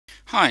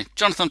Hi,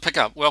 Jonathan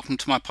Pickup. Welcome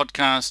to my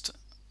podcast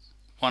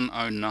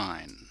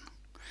 109.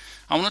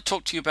 I want to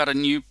talk to you about a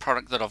new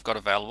product that I've got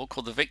available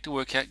called the Vector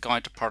Workout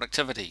Guide to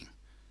Productivity.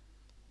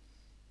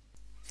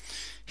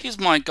 Here's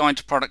my guide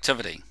to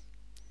productivity.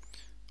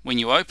 When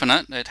you open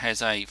it, it has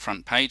a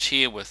front page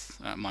here with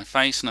my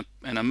face and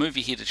a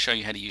movie here to show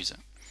you how to use it.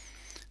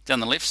 Down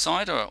the left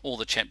side are all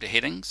the chapter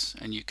headings,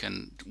 and you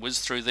can whiz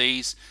through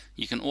these.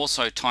 You can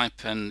also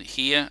type in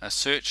here a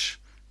search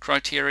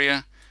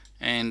criteria,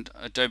 and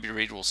Adobe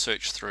Reader will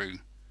search through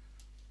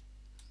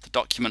the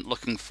document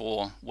looking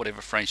for whatever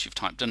phrase you've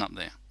typed in up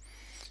there.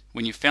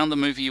 When you've found the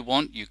movie you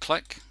want, you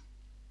click.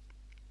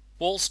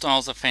 Wall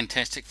styles are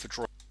fantastic for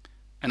drawing,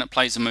 and it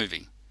plays a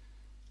movie.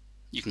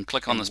 You can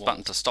click on this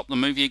button to stop the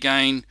movie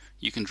again.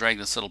 You can drag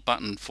this little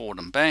button forward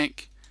and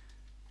back,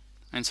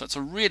 and so it's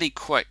a really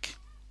quick,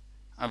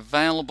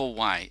 available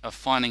way of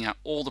finding out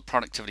all the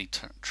productivity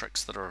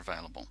tricks that are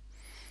available.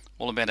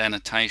 All about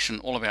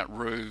annotation, all about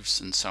roofs,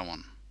 and so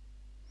on.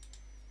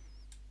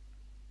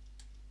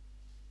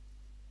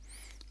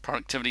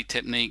 Productivity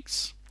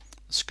techniques,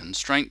 this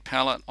constraint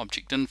palette,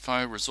 object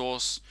info,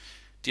 resource,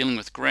 dealing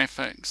with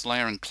graphics,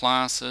 layering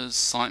classes,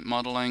 site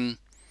modeling,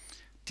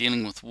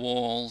 dealing with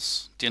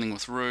walls, dealing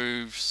with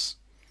roofs,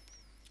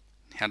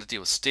 how to deal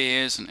with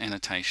stairs, and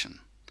annotation.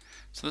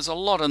 So there's a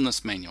lot in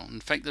this manual.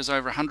 In fact, there's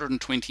over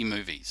 120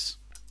 movies.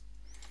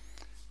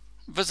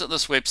 Visit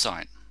this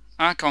website,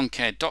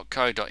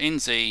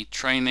 archoncad.co.nz,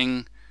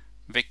 training,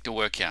 Vector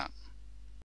Workout.